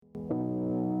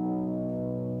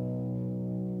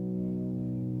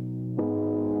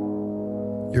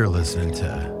You're listening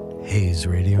to Hayes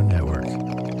Radio Network,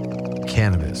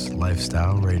 Cannabis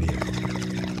Lifestyle Radio.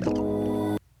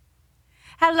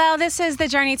 Hello, this is the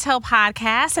Journey Till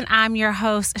podcast, and I'm your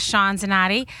host, Sean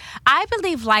Zanotti. I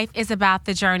believe life is about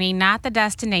the journey, not the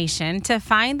destination. To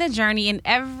find the journey in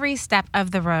every step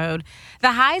of the road,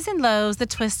 the highs and lows, the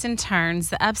twists and turns,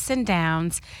 the ups and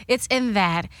downs, it's in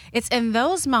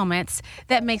those moments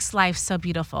that makes life so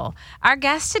beautiful. Our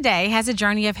guest today has a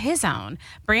journey of his own.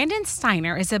 Brandon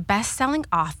Steiner is a best-selling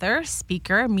author,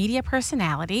 speaker, media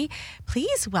personality.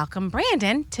 Please welcome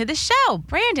Brandon to the show.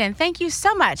 Brandon, thank you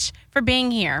so much for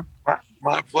being here.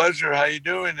 My pleasure. How you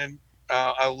doing? And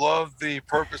I love the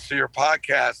purpose of your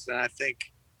podcast. And I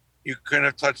think you couldn't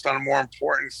have touched on a more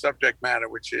important subject matter,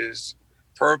 which is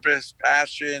purpose,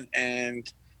 passion,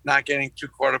 and not getting too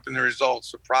caught up in the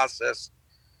results. The process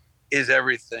is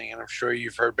everything. And I'm sure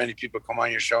you've heard many people come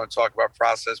on your show and talk about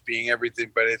process being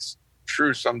everything, but it's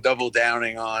true. So I'm double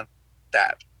downing on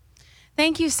that.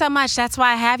 Thank you so much. That's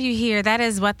why I have you here. That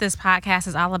is what this podcast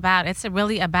is all about. It's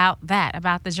really about that,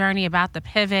 about the journey, about the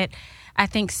pivot. I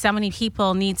think so many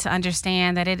people need to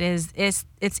understand that it's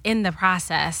in the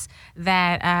process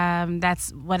that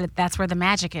that's where the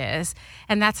magic is,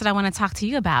 and that's what I want to talk to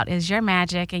you about is your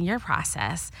magic and your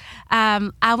process.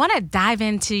 I want to dive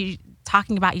into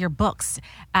talking about your books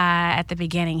at the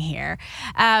beginning here.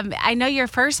 I know your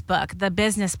first book, The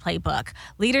Business Playbook,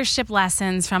 Leadership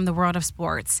Lessons from the World of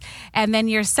Sports. And then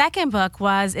your second book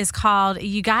is called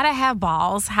You Gotta Have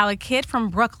Balls, How a Kid from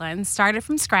Brooklyn Started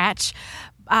from Scratch,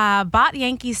 bought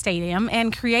Yankee Stadium,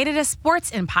 and created a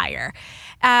sports empire.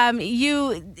 Can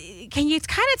you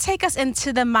kind of take us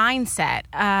into the mindset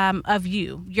of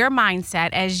your mindset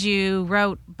as you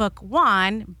wrote book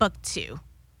 1, book 2?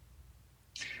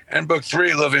 And book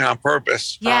 3, Living on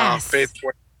Purpose. Yes. Faith,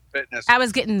 Fitness. I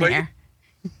was getting there.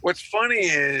 What's funny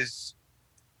is,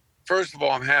 first of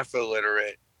all, I'm half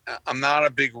illiterate. I'm not a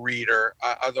big reader,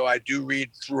 although I do read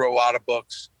through a lot of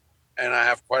books. And I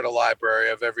have quite a library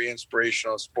of every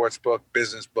inspirational sports book,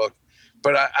 business book.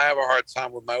 But I have a hard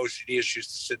time with my OCD issues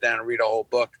to sit down and read a whole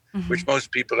book, which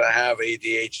most people that have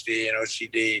ADHD and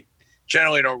OCD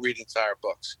generally don't read entire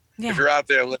books. Yeah. If you're out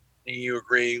there listening, you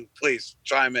agree, please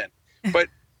chime in. But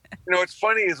what's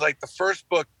funny is like the first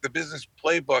book, The Business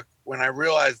Playbook, when I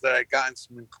realized that I'd gotten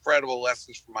some incredible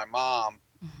lessons from my mom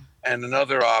and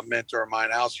another mentor of mine,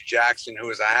 Alcee Jackson, who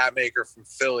was a hat maker from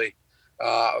Philly,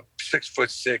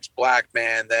 6'6" black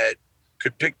man that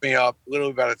could pick me up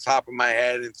literally by the top of my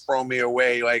head and throw me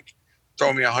away, like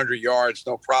throw me 100 yards,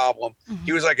 no problem.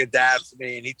 He was like a dad to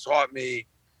me, and he taught me,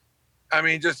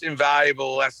 just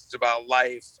invaluable lessons about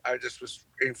life. I just was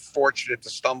fortunate to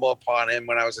stumble upon him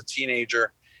when I was a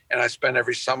teenager. And I spent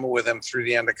every summer with him through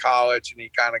the end of college, and he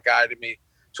kind of guided me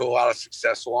to a lot of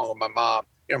success along with my mom.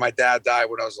 My dad died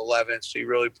when I was 11, so he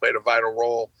really played a vital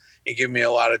role. He gave me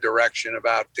a lot of direction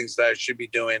about things that I should be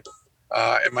doing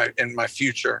in my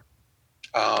future,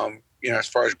 as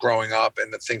far as growing up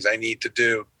and the things I need to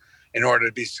do in order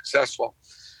to be successful.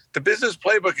 The Business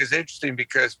Playbook is interesting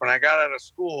because when I got out of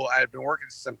school, I had been working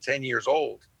since I'm 10 years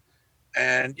old.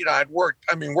 And, I'd worked,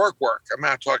 work. I'm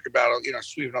not talking about,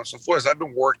 sweeping up some floors. I've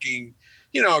been working,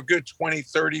 a good 20,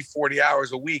 30, 40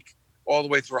 hours a week all the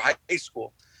way through high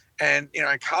school. And, in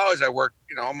college, I worked,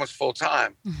 almost full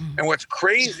time. And what's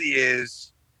crazy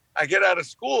is I get out of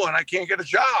school and I can't get a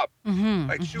job.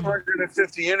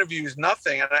 250 interviews,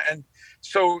 nothing. And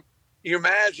so you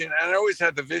imagine, and I always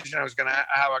had the vision I was going to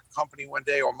have a company one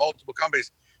day or multiple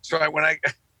companies. So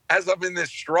as I'm in this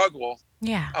struggle,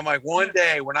 I'm like, one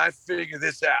day when I figure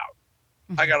this out,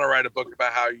 I got to write a book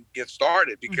about how you get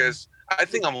started because I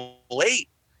think I'm late,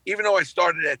 even though I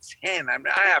started at 10. I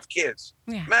have kids.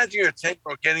 Yeah. Imagine you're a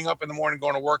 10-year-old getting up in the morning,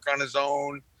 going to work on his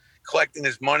own, collecting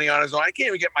his money on his own. I can't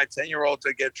even get my 10-year-old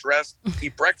to get dressed,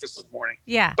 eat breakfast this morning.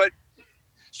 Yeah. But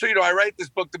so, I write this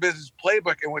book, The Business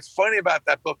Playbook. And what's funny about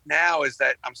that book now is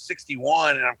that I'm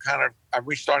 61 and I'm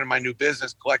restarting my new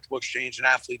business, Collectible Exchange and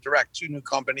Athlete Direct, 2 new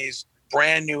companies,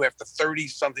 brand new after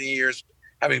 30-something years,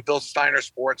 having built Steiner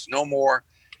Sports, no more.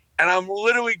 And I'm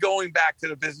literally going back to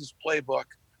the Business Playbook,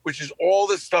 which is all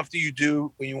the stuff that you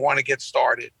do when you want to get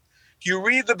started. If you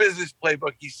read the Business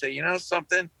Playbook, you say,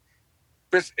 something?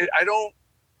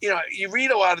 You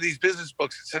read a lot of these business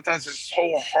books, and sometimes it's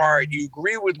so hard. You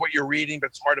agree with what you're reading,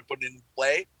 but it's hard to put it in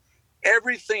play.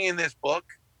 Everything in this book,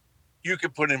 you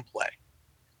can put in play.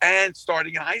 And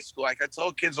starting in high school, like I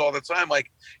tell kids all the time,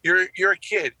 like you're a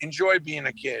kid, enjoy being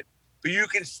a kid, but you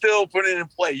can still put it in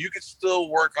play. You can still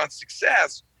work on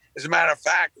success. As a matter of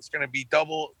fact, it's going to be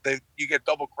you get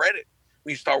double credit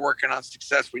when you start working on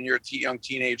success when you're a young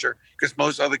teenager, because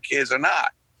most other kids are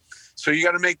not. So you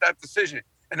got to make that decision.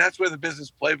 And that's where the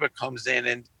business playbook comes in.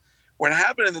 And what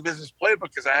happened in the business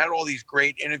playbook is I had all these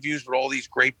great interviews with all these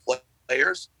great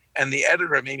players, and the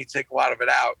editor made me take a lot of it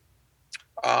out.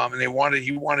 And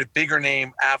he wanted bigger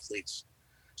name athletes.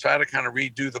 So I had to kind of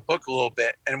redo the book a little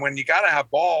bit. And when You Gotta Have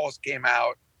Balls came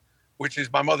out, which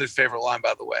is my mother's favorite line,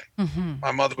 by the way. Mm-hmm.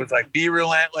 My mother was like, be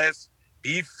relentless,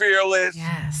 be fearless.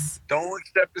 Yes. Don't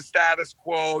accept the status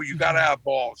quo. You got to have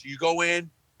balls. You go in,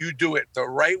 you do it the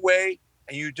right way,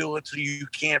 and you do it till you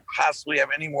can't possibly have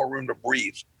any more room to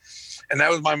breathe. And that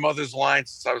was my mother's line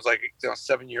since I was like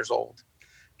 7 years old.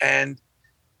 And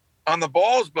on the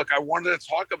Balls book, I wanted to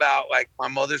talk about like my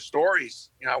mother's stories.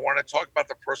 I wanted to talk about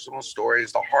the personal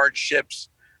stories, the hardships,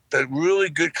 the really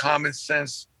good common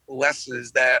sense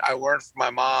lessons that I learned from my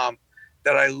mom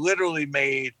that I literally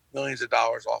made millions of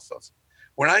dollars off of.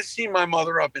 When I see my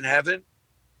mother up in heaven,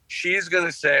 she's going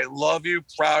to say, love you,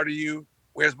 proud of you.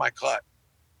 Where's my cut?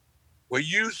 What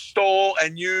you stole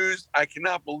and used, I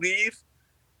cannot believe.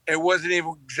 It wasn't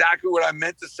even exactly what I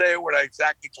meant to say, what I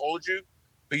exactly told you,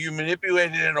 but you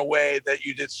manipulated it in a way that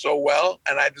you did so well,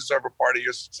 and I deserve a part of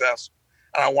your success,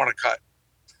 and I want to cut.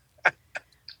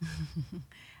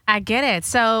 I get it.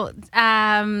 So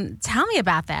tell me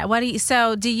about that.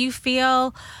 Do you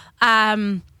feel,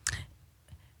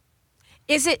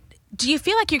 do you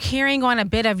feel like you're carrying on a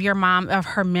bit of your mom, of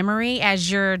her memory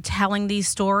as you're telling these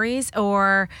stories?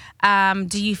 Or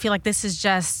do you feel like this is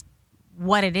just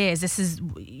what it is? This is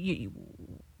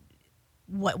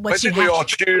what I think we all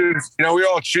choose, we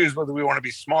all choose whether we want to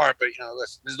be smart, but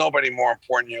listen, there's nobody more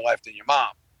important in your life than your mom.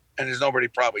 And there's nobody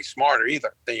probably smarter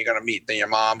either than you're going to meet than your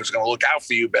mom, who's going to look out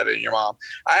for you better than your mom.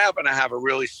 I happen to have a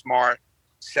really smart,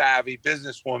 savvy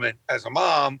businesswoman as a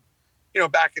mom.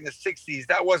 Back in the 60s,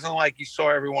 that wasn't like you saw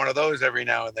every one of those every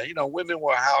now and then. Women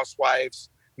were housewives,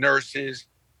 nurses,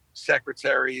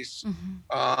 secretaries.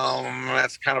 Mm-hmm.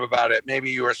 That's kind of about it.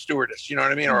 Maybe you were a stewardess, you know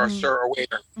what I mean? Mm-hmm. Or a sir or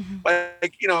waiter. Mm-hmm.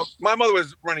 Like, my mother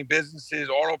was running businesses,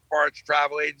 auto parts,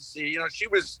 travel agency. She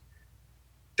was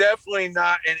definitely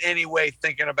not in any way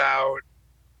thinking about,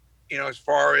 as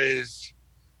far as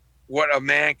what a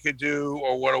man could do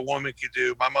or what a woman could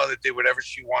do. My mother did whatever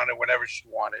she wanted, whenever she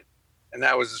wanted. And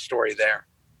that was the story there.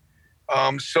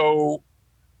 So,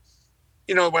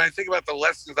 when I think about the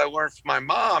lessons I learned from my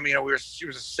mom, she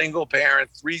was a single parent,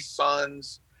 3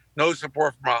 sons, no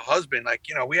support from her husband. Like,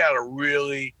 we had to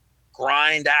really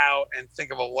grind out and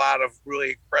think of a lot of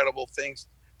really incredible things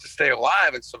to stay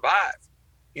alive and survive.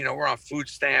 We're on food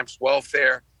stamps,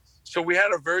 welfare. So we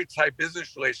had a very tight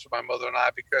business relationship, my mother and I,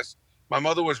 because my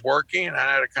mother was working and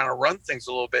I had to kind of run things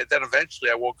a little bit. Then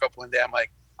eventually I woke up one day, I'm like,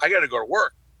 I got to go to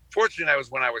work. Fortunately, that was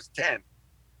when I was 10.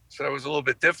 So it was a little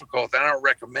bit difficult. I don't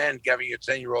recommend having your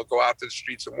 10-year-old go out to the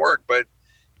streets and work, but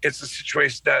it's a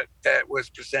situation that was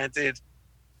presented.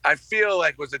 I feel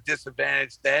like it was a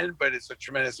disadvantage then, but it's a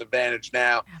tremendous advantage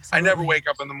now. Absolutely. I never wake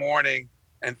up in the morning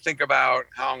and think about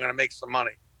how I'm going to make some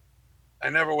money. I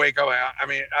never wake up.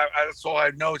 That's all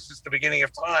I've known since the beginning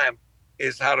of time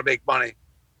is how to make money.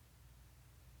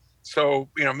 So,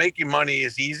 making money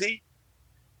is easy.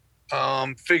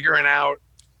 Figuring out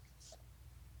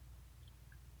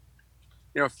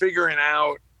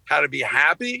how to be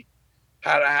happy,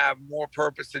 how to have more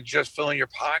purpose than just filling your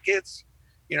pockets,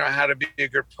 how to be a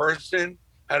good person,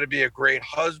 how to be a great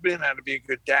husband, how to be a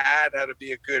good dad, how to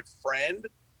be a good friend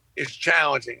is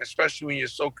challenging, especially when you're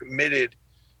so committed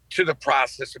to the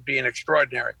process of being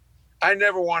extraordinary. I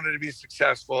never wanted to be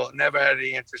successful, never had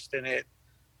any interest in it.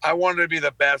 I wanted to be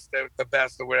the best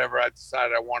of whatever I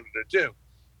decided I wanted to do.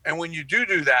 And when you do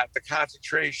that, the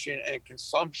concentration and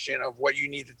consumption of what you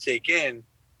need to take in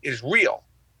is real.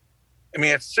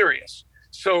 It's serious.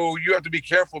 So you have to be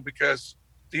careful because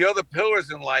the other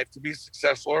pillars in life to be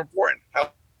successful are important.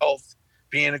 Health,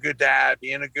 being a good dad,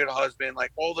 being a good husband,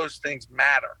 like all those things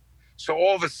matter. So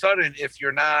all of a sudden, if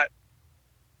you're not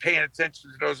paying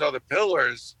attention to those other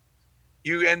pillars,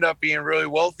 you end up being really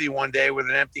wealthy one day with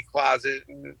an empty closet.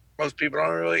 And most people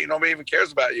nobody even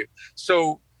cares about you.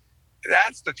 So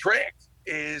that's the trick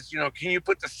is, can you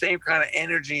put the same kind of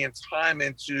energy and time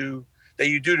into that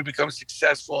you do to become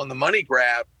successful in the money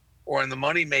grab or in the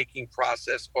money making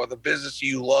process or the business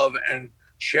you love and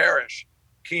cherish?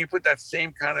 Can you put that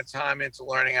same kind of time into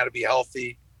learning how to be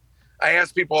healthy? I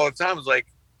ask people all the time, it's like,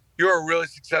 you're a really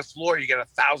successful lawyer, you get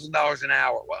 $1,000 an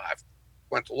hour. Well, I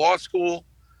went to law school,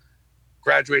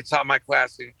 graduated top of my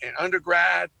class in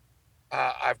undergrad.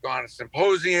 I've gone to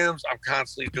symposiums. I'm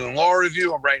constantly doing law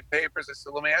review. I'm writing papers. I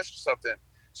said, let me ask you something.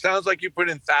 Sounds like you put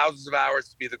in thousands of hours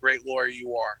to be the great lawyer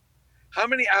you are. How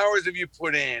many hours have you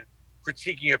put in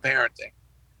critiquing your parenting?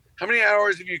 How many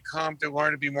hours have you come to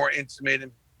learn to be more intimate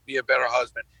and be a better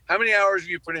husband? How many hours have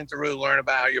you put in to really learn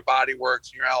about how your body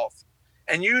works and your health?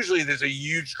 And usually there's a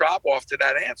huge drop off to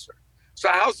that answer. So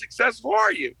how successful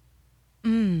are you?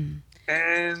 And,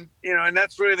 and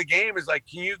that's really the game is like,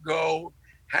 can you go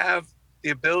have the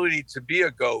ability to be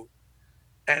a GOAT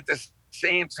and at the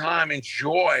same time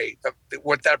enjoy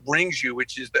what that brings you,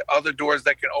 which is the other doors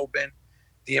that can open,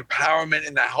 the empowerment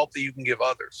and the help that you can give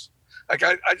others. Like,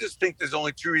 I just think there's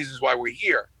only two reasons why we're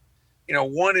here.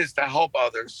 One is to help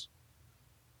others.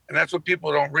 And that's what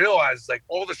people don't realize. Like,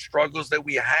 all the struggles that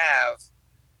we have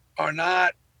are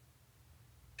not,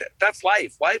 that's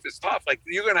life. Life is tough. Like,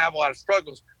 you're going to have a lot of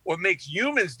struggles. What makes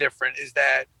humans different is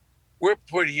that we're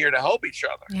put here to help each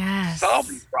other, solve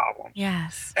these problems.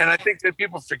 Yes. And I think that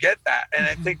people forget that. And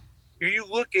I think if you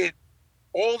look at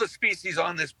all the species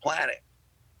on this planet,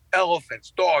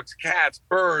 elephants, dogs, cats,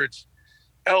 birds,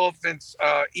 elephants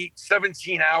eat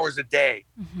 17 hours a day.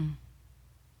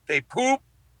 They poop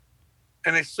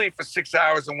and they sleep for 6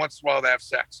 hours, and once in a while they have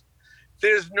sex.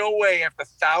 There's no way after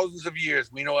thousands of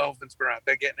years, we know elephants been around,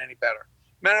 they're getting any better.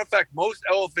 Matter of fact, most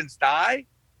elephants die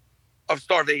of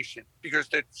starvation because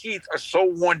their teeth are so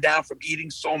worn down from eating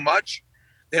so much.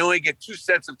 They only get 2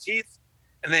 sets of teeth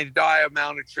and they die of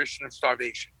malnutrition and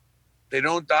starvation. They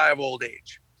don't die of old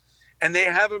age. And they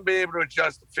haven't been able to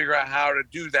adjust to figure out how to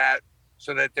do that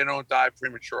so that they don't die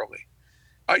prematurely.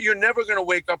 You're never going to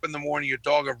wake up in the morning, your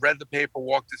dog have read the paper,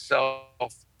 walked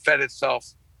itself, fed itself,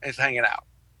 and is hanging out.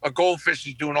 A goldfish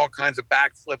is doing all kinds of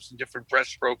backflips and different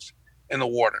breaststrokes in the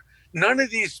water. None of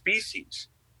these species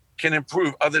can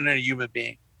improve other than a human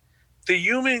being. The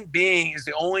human being is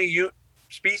the only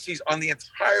species on the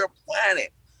entire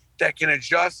planet that can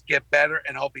adjust, get better,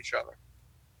 and help each other.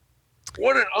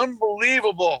 What an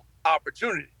unbelievable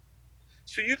opportunity.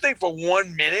 So you think for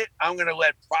 1 minute, I'm going to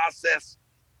let process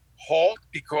halt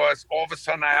because all of a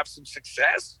sudden I have some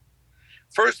success?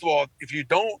 First of all, if you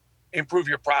don't improve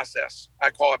your process, I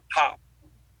call it POP.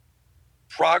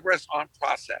 Progress on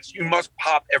process. You must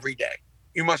pop every day.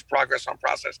 You must progress on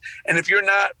process. And if you're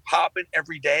not popping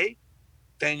every day,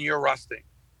 then you're rusting.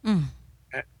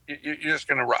 You're just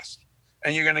going to rust.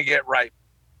 And you're going to get ripe.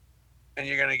 And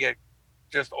you're going to get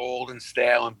just old and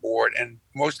stale and bored and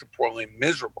most importantly,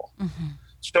 miserable.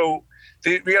 So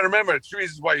we got to remember the 2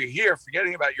 reasons why you're here,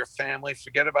 forgetting about your family,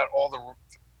 forget about all the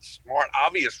smart,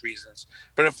 obvious reasons.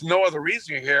 But if no other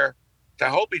reason, you're here to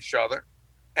help each other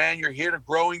and you're here to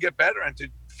grow and get better and to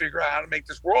figure out how to make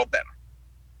this world better.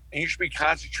 And you should be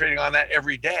concentrating on that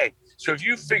every day. So if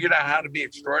you figured out how to be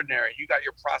extraordinary, you got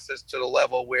your process to the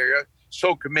level where you're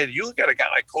so committed. You look at a guy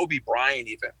like Kobe Bryant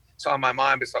even. It's on my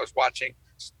mind because I was watching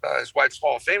his wife's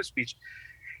Hall of Fame speech.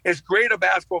 As great a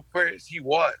basketball player as he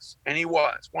was, and he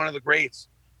was one of the greats,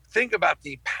 think about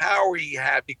the power he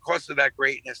had because of that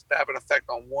greatness to have an effect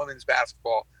on women's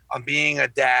basketball, on being a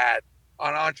dad,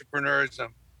 on entrepreneurism,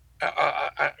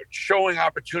 showing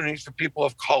opportunities for people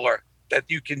of color that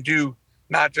you can do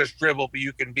not just dribble, but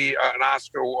you can be an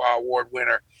Oscar award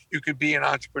winner. You could be an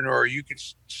entrepreneur. You could,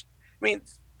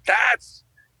 that's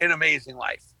an amazing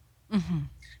life.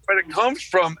 But it comes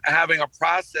from having a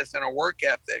process and a work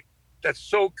ethic that's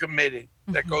so committed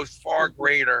that goes far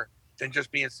greater than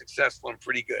just being successful and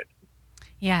pretty good.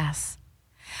 Yes.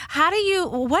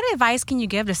 What advice can you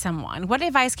give to someone? What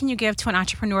advice can you give to an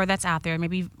entrepreneur that's out there,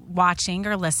 maybe watching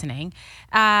or listening,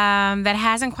 that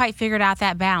hasn't quite figured out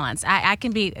that balance? I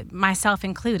can be myself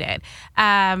included.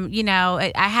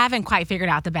 I haven't quite figured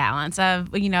out the balance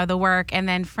of, the work and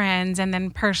then friends and then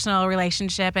personal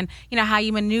relationship and, how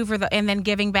you maneuver and then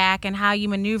giving back and how you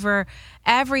maneuver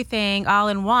everything all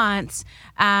in once.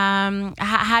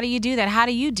 How do you do that? How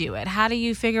do you do it? How do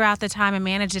you figure out the time and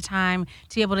manage the time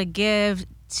to be able to give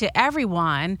to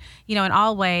everyone, in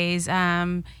all ways,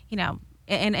 in a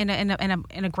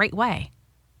great way?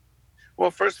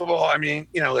 Well, first of all,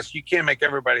 listen, you can't make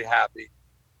everybody happy,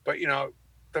 but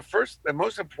the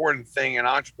most important thing in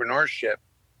entrepreneurship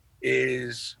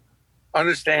is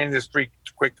understanding there's 3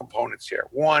 quick components here.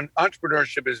 1,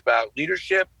 entrepreneurship is about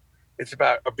leadership. It's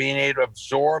about being able to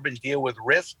absorb and deal with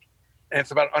risk. And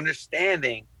it's about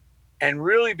understanding and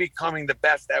really becoming the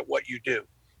best at what you do.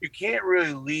 You can't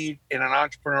really lead in an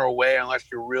entrepreneurial way unless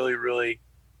you're really, really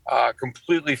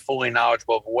completely, fully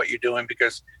knowledgeable of what you're doing,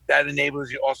 because that enables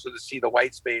you also to see the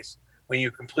white space when you're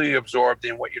completely absorbed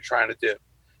in what you're trying to do.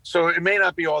 So it may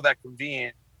not be all that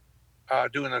convenient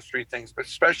doing those 3 things, but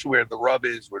especially where the rub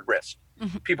is with risk.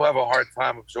 People have a hard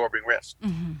time absorbing risk.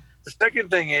 The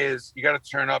second thing is you got to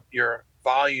turn up your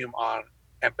volume on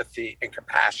empathy and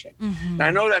compassion. And I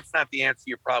know that's not the answer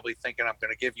you're probably thinking I'm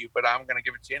going to give you, but I'm going to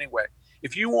give it to you anyway.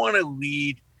 If you want to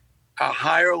lead a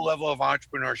higher level of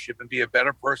entrepreneurship and be a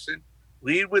better person,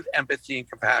 Lead with empathy and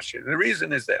compassion. And the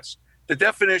reason is this. The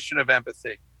definition of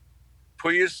empathy,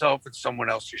 put yourself in someone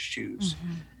else's shoes.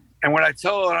 Mm-hmm. And what I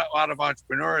tell a lot of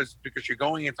entrepreneurs, because you're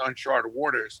going into uncharted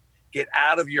waters, get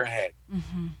out of your head.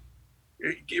 Mm-hmm.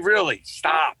 Really,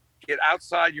 stop. Get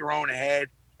outside your own head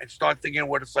and start thinking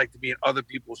what it's like to be in other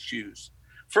people's shoes.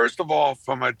 First of all,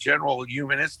 from a general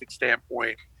humanistic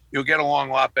standpoint, you'll get along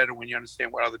a lot better when you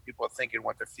understand what other people are thinking,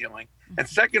 what they're feeling. Mm-hmm. And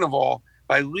second of all,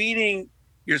 by leading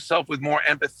yourself with more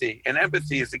empathy, and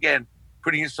empathy is, again,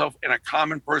 putting yourself in a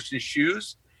common person's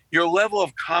shoes, your level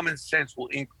of common sense will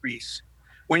increase.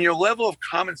 When your level of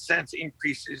common sense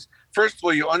increases, first of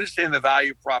all, you understand the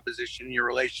value proposition in your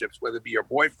relationships, whether it be your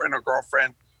boyfriend or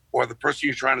girlfriend or the person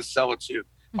you're trying to sell it to.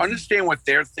 Mm-hmm. Understand what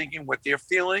they're thinking, what they're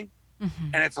feeling,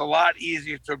 and it's a lot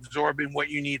easier to absorb in what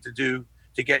you need to do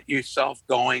to get yourself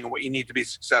going and what you need to be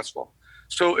successful.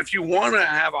 So if you want to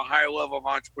have a higher level of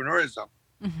entrepreneurism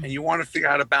and you want to figure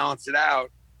out how to balance it out,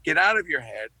 get out of your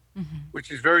head, which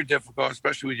is very difficult,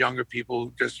 especially with younger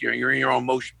people. Just, you're in your own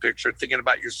motion picture, thinking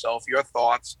about yourself, your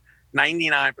thoughts,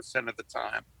 99% of the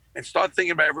time, and start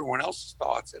thinking about everyone else's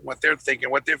thoughts and what they're thinking,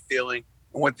 what they're feeling,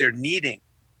 and what they're needing.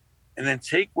 And then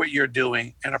take what you're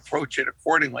doing and approach it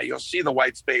accordingly. You'll see the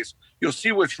white space. You'll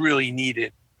see what's really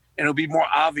needed, and it'll be more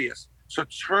obvious. So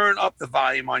turn up the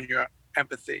volume on your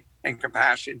empathy and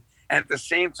compassion. And at the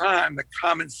same time, the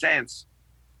common sense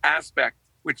aspect,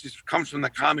 which comes from the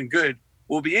common good,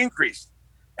 will be increased.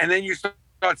 And then you start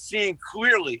seeing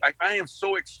clearly. Like, I am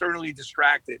so externally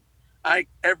distracted. I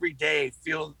every day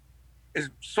feel there's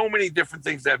so many different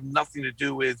things that have nothing to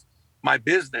do with my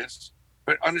business,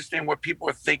 but understand what people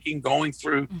are thinking, going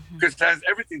through, because it has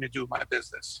everything to do with my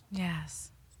business.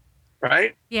 Yes.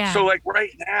 Right? Yeah. So like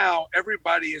right now,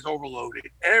 everybody is overloaded.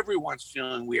 Everyone's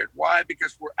feeling weird. Why?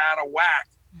 Because we're out of whack.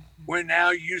 We're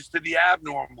now used to the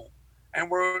abnormal, and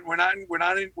we're not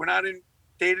in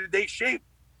day-to-day shape.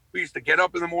 We used to get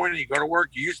up in the morning, you go to work,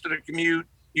 you're used to the commute,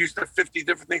 you're used to 50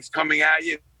 different things coming at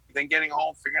you, then getting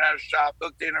home, figuring out how to shop,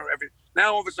 cook dinner, everything.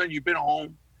 Now all of a sudden you've been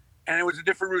home and it was a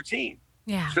different routine.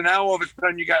 Yeah. So now all of a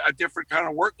sudden you got a different kind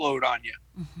of workload on you.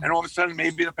 And all of a sudden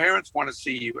maybe the parents want to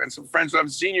see you, and some friends who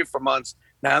haven't seen you for months,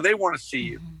 now they want to see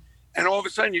you. And all of a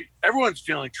sudden everyone's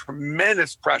feeling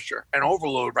tremendous pressure and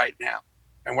overload right now.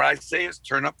 And what I say is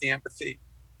turn up the empathy,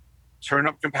 turn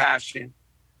up compassion,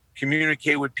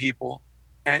 communicate with people,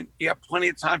 and you have plenty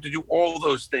of time to do all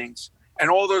those things. And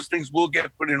all those things will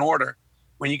get put in order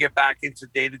when you get back into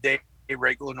day-to-day,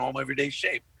 regular, normal, everyday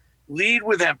shape. Lead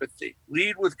with empathy,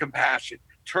 lead with compassion,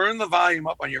 turn the volume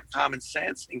up on your common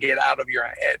sense and get out of your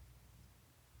head.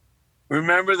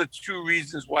 Remember the two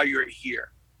reasons why you're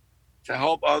here: to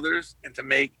help others and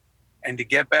to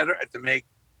get better and to make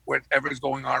whatever's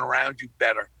going on around you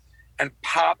better. And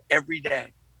pop every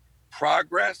day.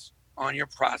 Progress on your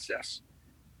process.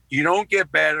 You don't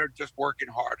get better just working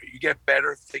harder. You get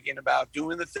better thinking about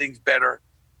doing the things better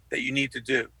that you need to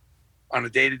do on a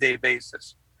day-to-day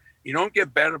basis. You don't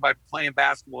get better by playing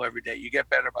basketball every day. You get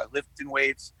better by lifting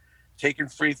weights, taking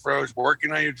free throws,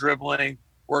 working on your dribbling,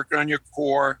 working on your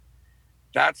core.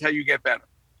 That's how you get better.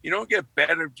 You don't get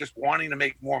better just wanting to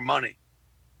make more money.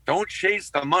 Don't chase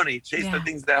the money. Chase the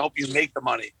things that help you make the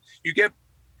money. You get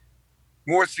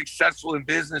more successful in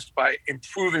business by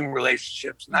improving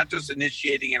relationships, not just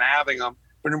initiating and having them,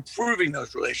 but improving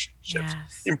those relationships,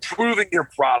 improving your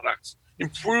products,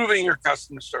 improving your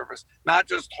customer service, not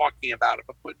just talking about it,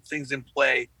 but putting things in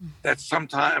play that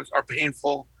sometimes are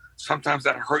painful, sometimes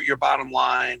that hurt your bottom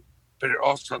line, but it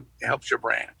also helps your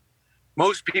brand.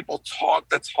 Most people talk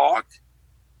the talk,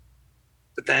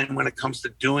 but then when it comes to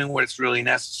doing what's really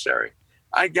necessary,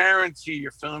 I guarantee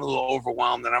you're feeling a little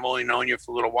overwhelmed, and I've only known you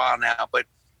for a little while now, but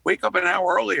wake up an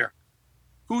hour earlier.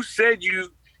 Who said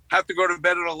you have to go to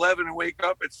bed at 11 and wake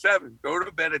up at 7? Go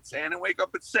to bed at 10 and wake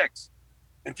up at 6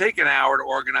 and take an hour to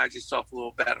organize yourself a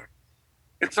little better.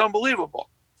 It's unbelievable.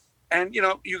 And,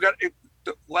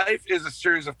 life is a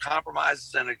series of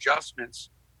compromises and adjustments.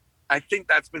 I think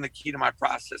that's been the key to my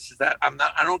process, is that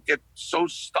I don't get so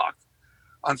stuck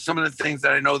on some of the things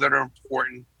that I know that are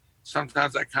important.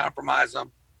 Sometimes I compromise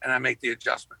them and I make the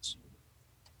adjustments.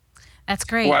 That's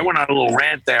great. Well, I went on a little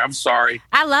rant there. I'm sorry.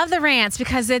 I love the rants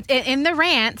because in the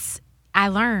rants, I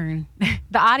learn.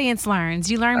 The audience learns.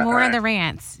 You learn more in the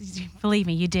rants. Believe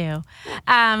me, you do.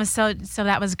 So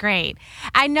that was great.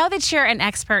 I know that you're an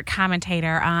expert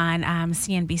commentator on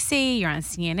CNBC, you're on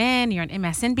CNN, you're on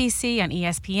MSNBC, on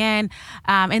ESPN,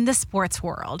 in the sports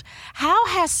world. How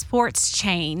has sports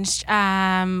changed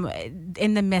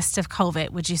in the midst of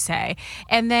COVID, would you say?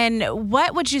 And then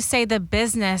what would you say the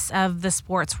business of the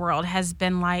sports world has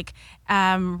been like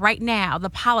right now, the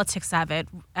politics of it,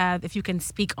 if you can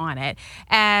speak on it,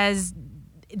 as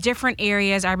different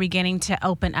areas are beginning to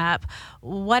open up.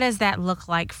 What does that look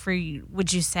like for you,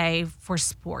 would you say, for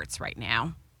sports right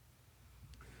now?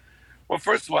 Well,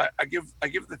 first of all, I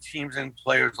give the teams and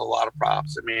players a lot of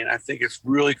props. I mean, I think it's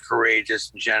really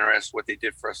courageous and generous what they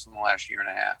did for us in the last year and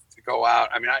a half to go out.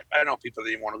 I mean, I know people that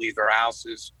didn't want to leave their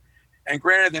houses, and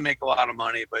granted, they make a lot of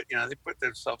money, but they put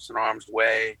themselves in harm's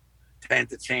way to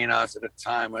entertain us at a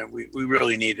time when we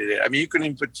really needed it. I mean, you couldn't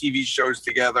even put TV shows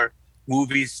together,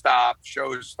 movies stopped,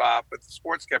 shows stopped, but the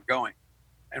sports kept going.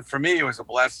 And for me, it was a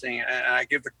blessing, and I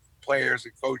give the players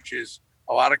and coaches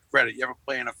a lot of credit. You ever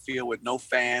play in a field with no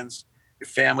fans? Your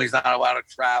family's not allowed to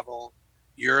travel.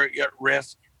 You're at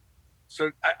risk. So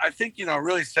I think, it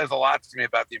really says a lot to me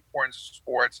about the importance of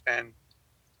sports. And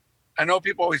I know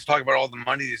people always talk about all the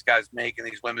money these guys make and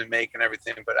these women make and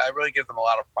everything, but I really give them a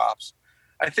lot of props.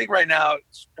 I think right now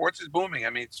sports is booming. I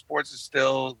mean, sports is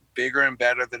still bigger and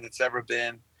better than it's ever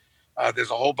been. There's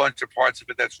a whole bunch of parts of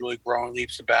it that's really growing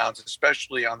leaps and bounds,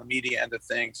 especially on the media end of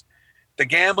things. The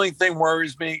gambling thing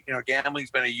worries me.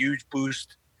 Gambling's been a huge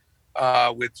boost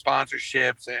with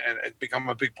sponsorships and it's become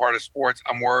a big part of sports.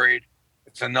 I'm worried.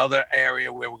 It's another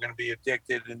area where we're going to be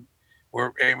addicted. And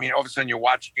all of a sudden you're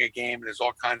watching a game and there's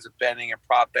all kinds of betting and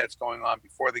prop bets going on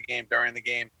before the game, during the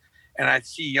game. And I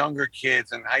see younger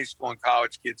kids and high school and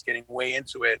college kids getting way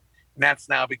into it. And that's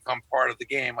now become part of the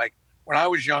game. Like when I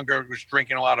was younger, was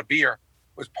drinking a lot of beer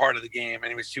was part of the game.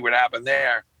 And we see what happened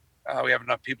there. We have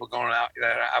enough people going out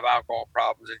that have alcohol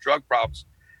problems and drug problems.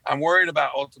 I'm worried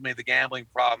about ultimately the gambling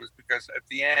problems because at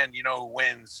the end, who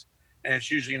wins, and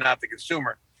it's usually not the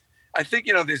consumer. I think,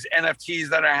 there's NFTs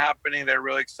that are happening that are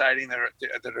really exciting, that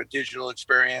are a digital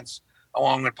experience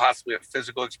along with possibly a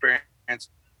physical experience.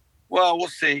 Well, we'll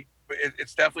see.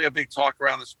 It's definitely a big talk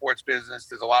around the sports business.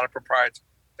 There's a lot of proprietary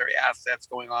assets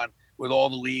going on with all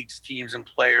the leagues, teams, and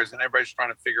players, and everybody's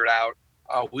trying to figure it out.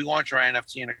 We launch our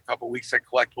NFT in a couple of weeks at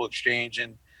Collectible Exchange,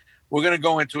 and we're going to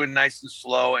go into it nice and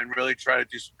slow and really try to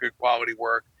do some good quality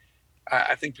work.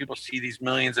 I think people see these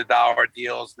millions of dollar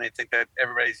deals and they think that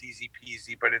everybody's easy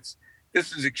peasy, but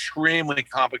this is extremely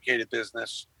complicated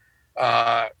business,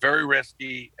 very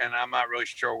risky, and I'm not really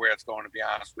sure where it's going, to be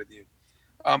honest with you.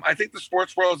 I think the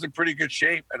sports world is in pretty good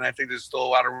shape, and I think there's still a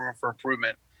lot of room for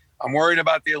improvement. I'm worried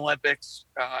about the Olympics.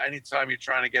 Anytime you're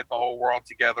trying to get the whole world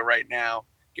together right now,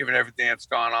 given everything that's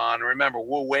gone on. Remember,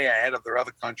 we're way ahead of their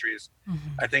other countries. Mm-hmm.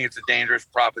 I think it's a dangerous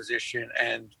proposition,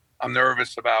 and I'm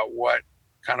nervous about what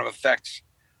kind of effects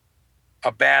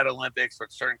a bad Olympics or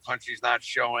certain countries not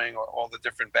showing, or all the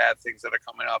different bad things that are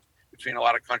coming up between a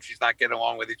lot of countries not getting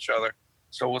along with each other.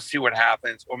 So we'll see what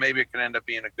happens, or maybe it can end up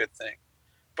being a good thing.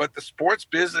 But the sports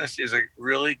business is a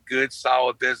really good,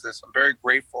 solid business. I'm very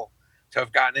grateful to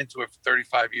have gotten into it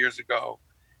 35 years ago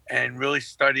and really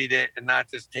studied it and not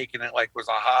just taken it like it was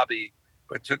a hobby,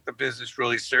 but took the business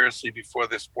really seriously before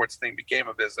the sports thing became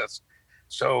a business.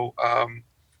 So,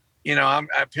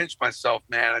 I pinched myself,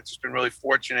 man. I've just been really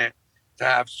fortunate to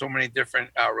have so many different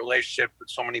relationships with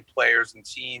so many players and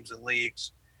teams and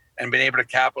leagues, and been able to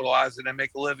capitalize it and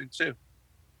make a living too.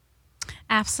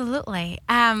 Absolutely.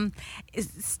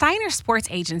 Steiner Sports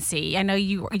Agency. I know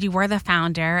you were the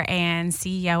founder and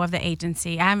CEO of the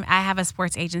agency. I have a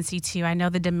sports agency too. I know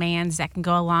the demands that can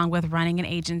go along with running an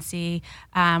agency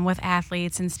with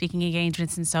athletes and speaking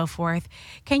engagements and so forth.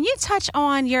 Can you touch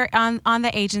on on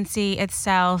the agency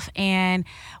itself, and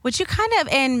would you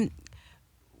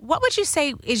what would you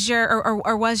say is your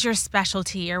or was your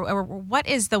specialty, or what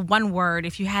is the one word,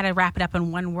 if you had to wrap it up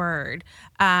in one word?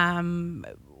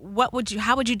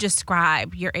 How would you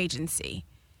describe your agency?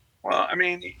 Well, I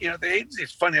mean, the agency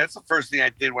is funny. That's the first thing I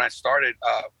did when I started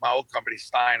my old company,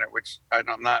 Steiner, which I'm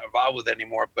not involved with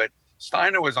anymore. But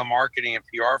Steiner was a marketing and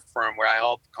PR firm where I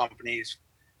helped companies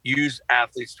use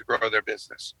athletes to grow their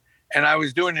business. And I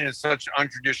was doing it in such an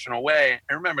untraditional way.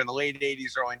 I remember in the late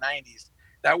 80s, early 90s,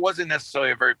 that wasn't necessarily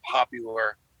a very popular,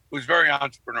 it was very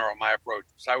entrepreneurial, my approach.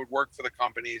 So I would work for the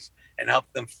companies and help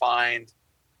them find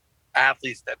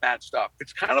athletes that matched up.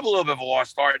 It's kind of a little bit of a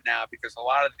lost art now, because a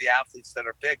lot of the athletes that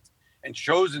are picked and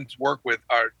chosen to work with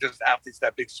are just athletes that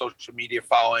have big social media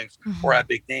followings, mm-hmm. or have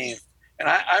big names. And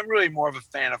I'm really more of a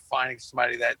fan of finding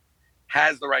somebody that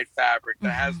has the right fabric, that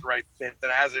mm-hmm. has the right fit,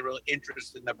 that has a real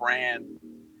interest in the brand.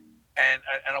 And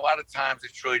a lot of times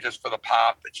it's really just for the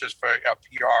pop. It's just for a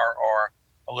PR or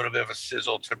a little bit of a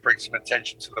sizzle to bring some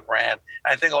attention to the brand.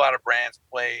 And I think a lot of brands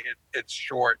play it's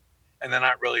short, and they're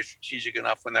not really strategic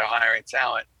enough when they're hiring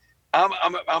talent.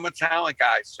 I'm a talent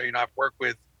guy, so I've worked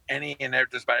with any and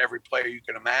just about every player you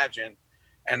can imagine,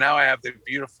 and now I have the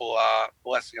beautiful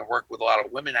blessing of working with a lot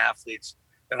of women athletes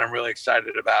that I'm really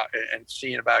excited about and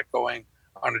seeing about going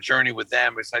on a journey with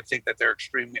them is I think that they're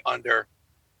extremely undervalued.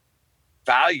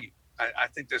 I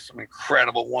think there's some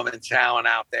incredible woman talent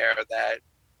out there that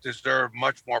deserve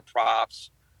much more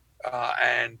props.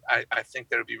 And I think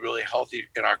that it would be really healthy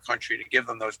in our country to give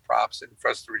them those props and for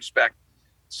us to respect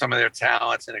some of their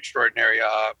talents and extraordinary,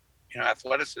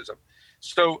 athleticism.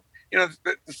 So,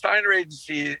 the Steiner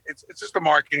Agency, it's just a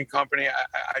marketing company.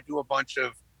 I do a bunch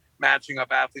of matching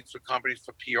up athletes with companies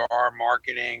for PR,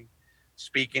 marketing,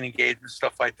 speaking engagement,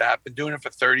 stuff like that. Been doing it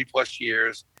for 30 plus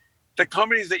years. The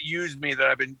companies that use me that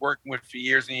I've been working with for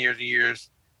years and years and years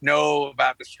know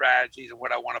about the strategies and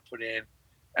what I want to put in.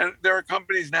 And there are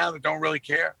companies now that don't really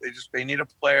care. They need a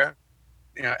player,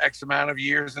 X amount of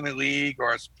years in the league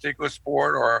or a particular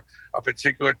sport or a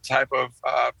particular type of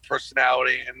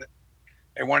personality. And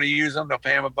they want to use them. They'll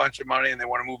pay them a bunch of money and they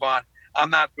want to move on. I'm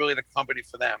not really the company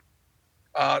for them.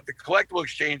 The collectible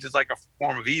exchange is like a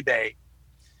form of eBay,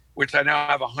 which I now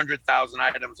have 100,000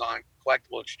 items on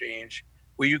collectible exchange,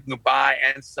 where you can buy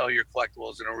and sell your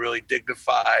collectibles in a really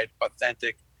dignified,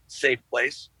 authentic, safe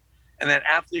place. And then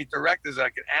Athlete Direct is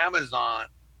like an Amazon.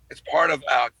 It's part of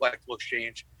our collectible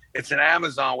exchange. It's an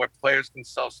Amazon where players can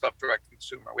sell stuff direct to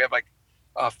consumer. We have like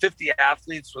 50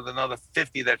 athletes with another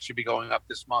 50 that should be going up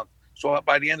this month. So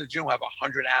by the end of June, we'll have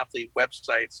 100 athlete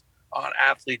websites on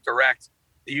Athlete Direct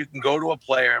that you can go to a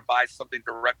player and buy something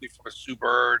directly from a Sue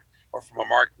Bird or from a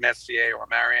Mark Messier or a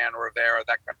Mariano Rivera,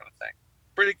 that kind of thing.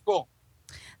 Pretty cool.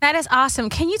 That is awesome.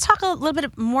 Can you talk a little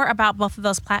bit more about both of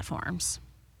those platforms?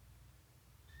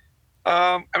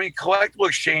 Collectible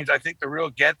exchange, I think the real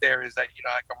get there is that,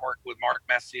 I can work with Mark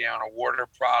Messier on a water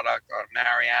product, or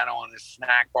Mariano on this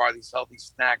snack bar, these healthy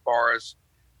snack bars.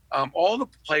 All the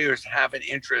players have an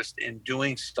interest in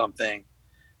doing something,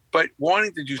 but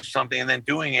wanting to do something and then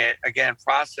doing it, again,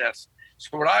 process.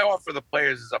 So what I offer the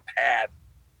players is a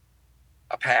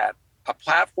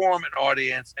platform, an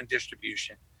audience, and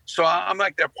distribution. So I'm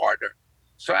like their partner.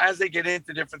 So as they get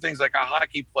into different things, like a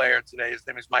hockey player today, his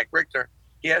name is Mike Richter.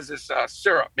 He has this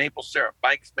maple syrup,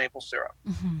 Mike's maple syrup.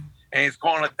 Mm-hmm. And he's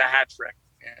calling it the hat trick,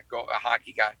 a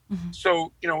hockey guy. Mm-hmm.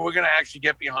 So, we're going to actually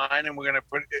get behind and we're going to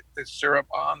put the syrup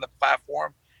on the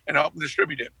platform and help them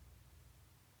distribute it.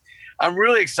 I'm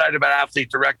really excited about Athlete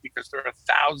Direct because there are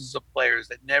thousands of players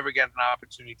that never get an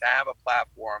opportunity to have a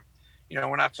platform.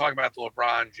 We're not talking about the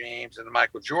LeBron James and the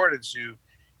Michael Jordans who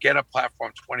get a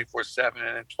platform 24/7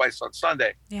 and then twice on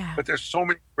Sunday. Yeah. But there's so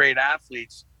many great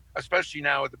athletes, especially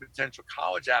now with the potential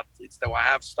college athletes that will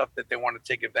have stuff that they want to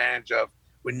take advantage of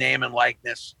with name and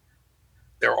likeness,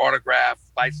 their autograph,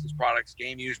 licensed products,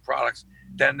 game used products,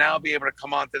 that now be able to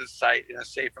come onto the site in a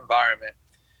safe environment.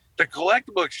 The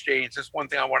collectible exchange, just one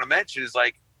thing I want to mention is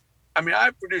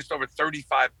I've produced over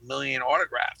 35 million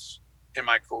autographs in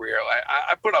my career.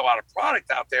 I put a lot of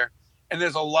product out there, and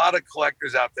there's a lot of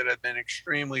collectors out there that have been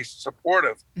extremely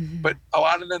supportive. Mm-hmm. But a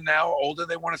lot of them now are older,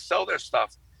 they want to sell their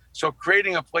stuff. So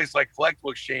creating a place like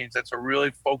Collectible Exchange that's a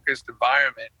really focused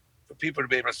environment for people to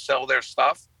be able to sell their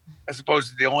stuff, as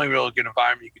opposed to the only really good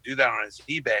environment you could do that on is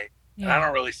eBay. Yeah. And I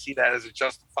don't really see that as a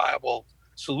justifiable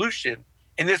solution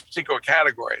in this particular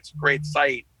category. It's a great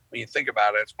site when you think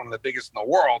about it. It's one of the biggest in the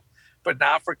world, but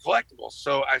not for collectibles.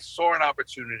 So I saw an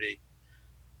opportunity.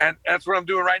 And that's what I'm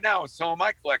doing right now with some of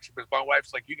my collection. Because my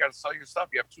wife's like, you got to sell your stuff.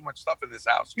 You have too much stuff in this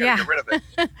house. You got to get rid of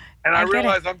it. And I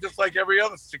realize I'm just like every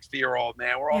other 60-year-old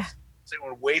man. We're all sitting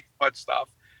with way too much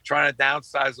stuff, trying to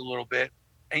downsize a little bit.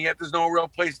 And yet there's no real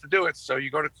place to do it. So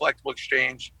you go to Collectible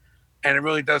Exchange, and it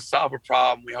really does solve a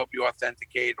problem. We help you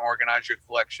authenticate and organize your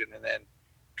collection and then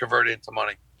convert it into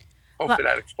money. Hopefully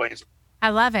that explains it. I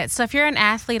love it. So if you're an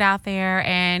athlete out there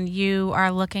and you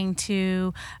are looking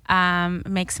to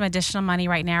make some additional money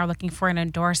right now, or looking for an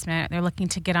endorsement, they're looking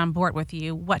to get on board with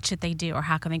you, what should they do, or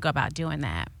how can they go about doing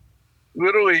that?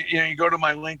 Literally, you go to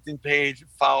my LinkedIn page,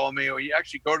 follow me, or you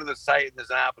actually go to the site and there's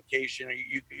an application.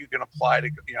 You can apply to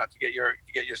get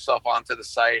yourself onto the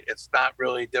site. It's not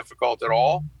really difficult at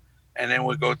all. And then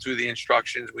we'll go through the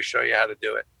instructions. We show you how to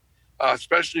do it.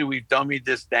 Especially we've dummied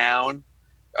this down,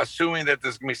 assuming that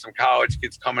there's going to be some college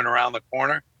kids coming around the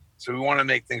corner. So we want to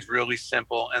make things really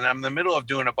simple. And I'm in the middle of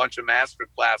doing a bunch of master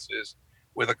classes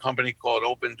with a company called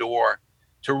Open Door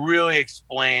to really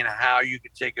explain how you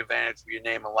can take advantage of your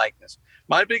name and likeness.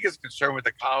 My biggest concern with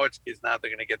the college kids now,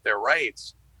 they're going to get their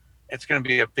rights. It's going to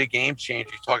be a big game changer.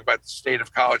 You talk about the state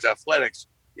of college athletics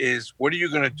is what are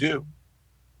you going to do?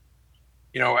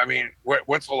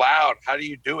 What's allowed? How do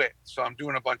you do it? So I'm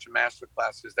doing a bunch of master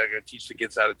classes that are going to teach the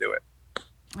kids how to do it.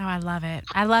 Oh, I love it.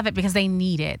 I love it because they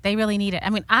need it. They really need it. I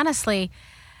mean, honestly,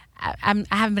 I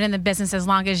haven't been in the business as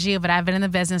long as you, but I've been in the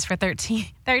business for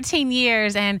 13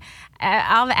 years, and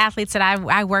all the athletes that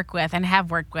I work with and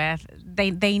have worked with, they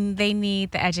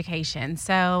need the education.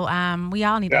 So we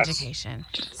all need education.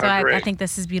 So I think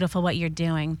this is beautiful what you're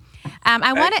doing.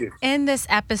 I want to end this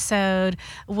episode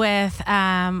with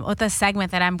a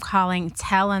segment that I'm calling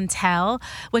Tell and Tell,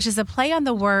 which is a play on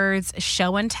the words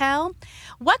show and tell.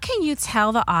 What can you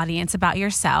tell the audience about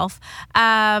yourself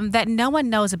that no one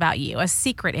knows about you, a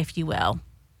secret, if you will?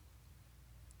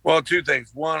 Well, two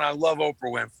things. One, I love Oprah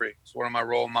Winfrey. It's one of my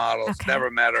role models. Okay. Never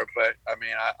met her, but I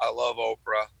mean, I love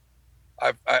Oprah.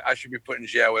 I should be put in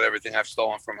jail with everything I've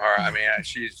stolen from her. I mean,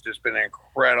 she's just been an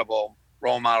incredible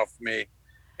role model for me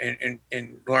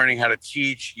in learning how to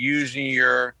teach, using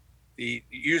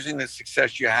the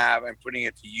success you have and putting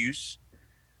it to use,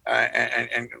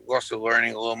 and also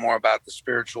learning a little more about the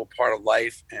spiritual part of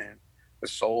life and the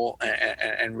soul,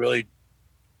 and really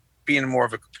being more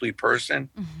of a complete person.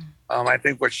 Mm-hmm. I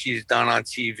think what she's done on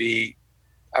TV,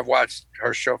 I've watched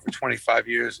her show for 25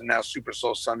 years and now Super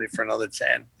Soul Sunday for another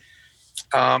 10.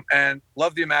 And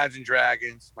love the Imagine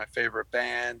Dragons, my favorite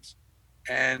band.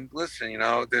 And listen,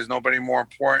 there's nobody more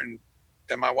important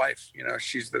than my wife.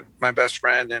 She's my best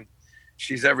friend, and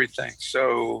she's everything.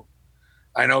 So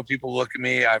I know people look at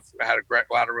me. I've had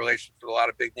a lot of relations with a lot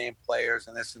of big name players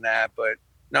and this and that, but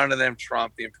none of them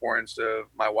trump the importance of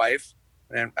my wife.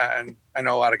 And I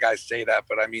know a lot of guys say that,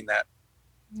 but I mean that.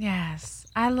 Yes,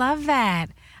 I love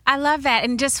that. I love that.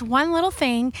 And just one little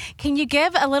thing, can you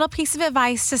give a little piece of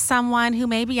advice to someone who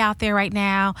may be out there right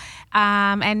now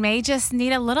and may just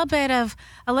need a little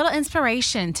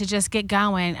inspiration to just get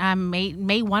going,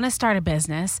 may want to start a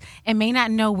business and may not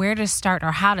know where to start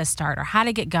or how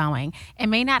to get going,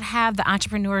 and may not have the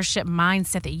entrepreneurship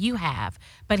mindset that you have,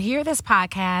 but hear this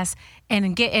podcast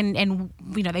and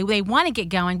they want to get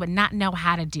going but not know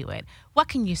how to do it. What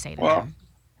can you say to them?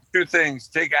 Two things.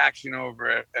 Take action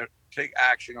over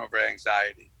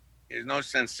anxiety. There's no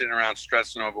sense sitting around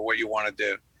stressing over what you want to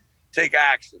do. Take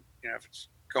action. If it's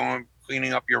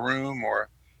cleaning up your room or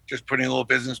just putting a little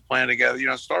business plan together,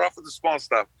 start off with the small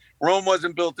stuff. Rome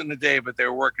wasn't built in a day, but they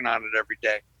were working on it every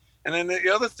day. And then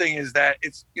the other thing is that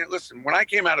listen, when I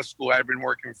came out of school, I'd been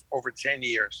working for over 10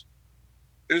 years.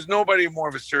 There's nobody more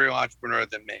of a serial entrepreneur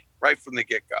than me, right from the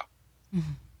get-go.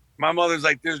 Mm-hmm. My mother's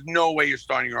like, there's no way you're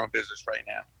starting your own business right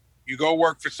now. You go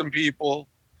work for some people,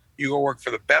 you go work for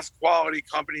the best quality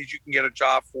companies you can get a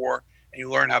job for, and you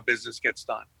learn how business gets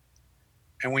done.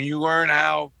 And when you learn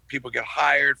how people get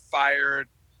hired, fired,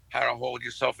 how to hold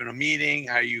yourself in a meeting,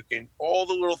 all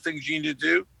the little things you need to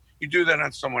do, you do that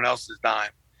on someone else's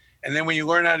dime. And then when you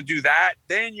learn how to do that,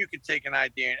 then you can take an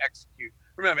idea and execute.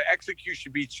 Remember,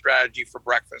 execution beats strategy for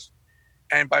breakfast.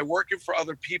 And by working for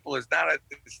other people it's not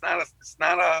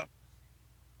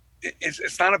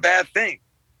a bad thing.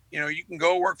 You can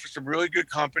go work for some really good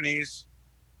companies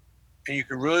and you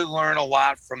can really learn a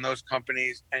lot from those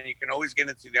companies, and you can always get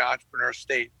into the entrepreneur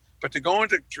state. But to go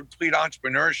into complete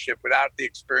entrepreneurship without the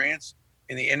experience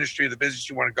in the industry, the business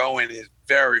you want to go in, is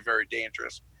very, very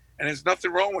dangerous. And there's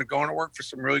nothing wrong with going to work for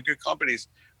some really good companies,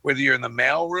 whether you're in the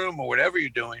mailroom or whatever you're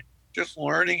doing, just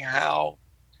learning how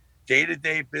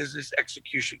day-to-day business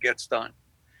execution gets done.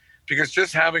 Because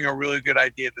just having a really good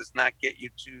idea does not get you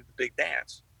to the big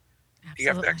dance. Absolutely.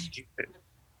 You have to execute it.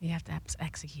 You have to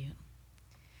execute.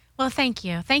 Well, thank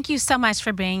you. Thank you so much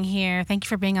for being here. Thank you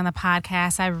for being on the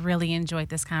podcast. I really enjoyed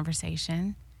this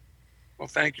conversation. Well,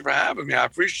 thank you for having me. I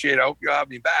appreciate it. I hope you'll have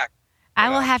me back. I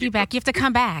will have you back. You have to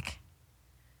come back.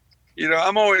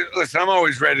 I'm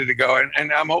always ready to go.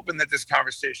 And I'm hoping that this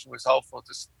conversation was helpful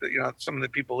to, some of the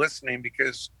people listening,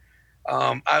 because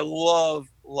I love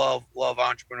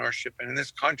entrepreneurship. And in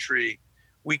this country,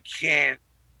 we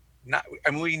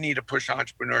need to push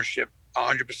entrepreneurship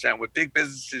 100%, with big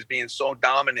businesses being so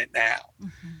dominant now.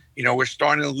 Mm-hmm. We're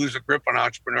starting to lose a grip on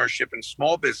entrepreneurship and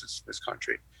small business in this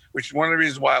country, which is one of the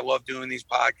reasons why I love doing these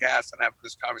podcasts and having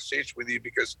this conversation with you,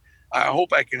 because I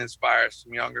hope I can inspire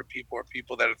some younger people or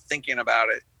people that are thinking about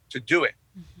it to do it.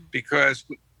 Mm-hmm. Because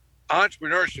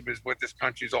entrepreneurship is what this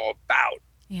country is all about.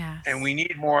 Yeah. And we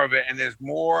need more of it. And there's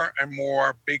more and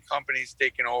more big companies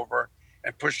taking over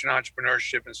and pushing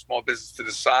entrepreneurship and small business to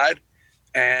the side.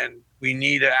 And we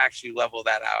need to actually level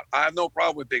that out. I have no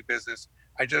problem with big business.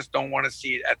 I just don't want to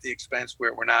see it at the expense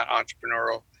where we're not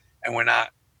entrepreneurial and we're not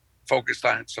focused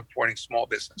on supporting small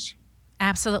business.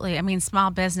 Absolutely. I mean,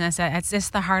 small business, it's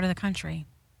the heart of the country.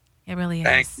 It really is.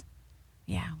 Thanks.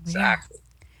 Yeah. Exactly.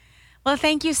 Well,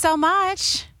 thank you so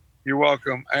much. You're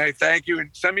welcome. Hey, thank you. And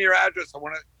send me your address. I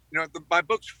want to, my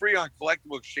book's free on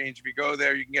Collectible Exchange. If you go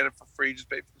there, you can get it for free. Just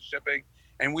pay for the shipping.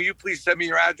 And will you please send me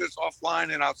your address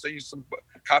offline, and I'll send you some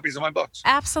copies of my books.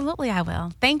 Absolutely, I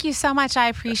will. Thank you so much. I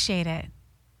appreciate it.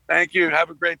 Thank you. Have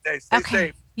a great day. Stay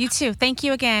safe. You too. Thank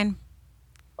you again.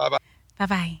 Bye-bye.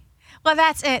 Bye-bye. Well,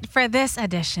 that's it for this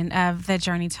edition of The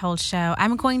Journey Told Show.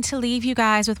 I'm going to leave you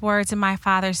guys with words that my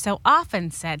father so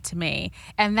often said to me,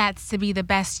 and that's to be the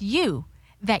best you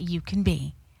that you can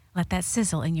be. Let that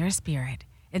sizzle in your spirit.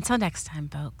 Until next time,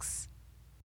 folks.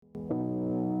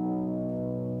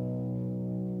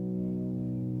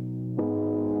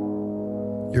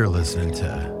 You're listening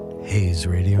to Hayes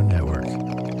Radio Network,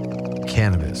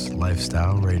 Cannabis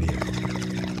Lifestyle Radio.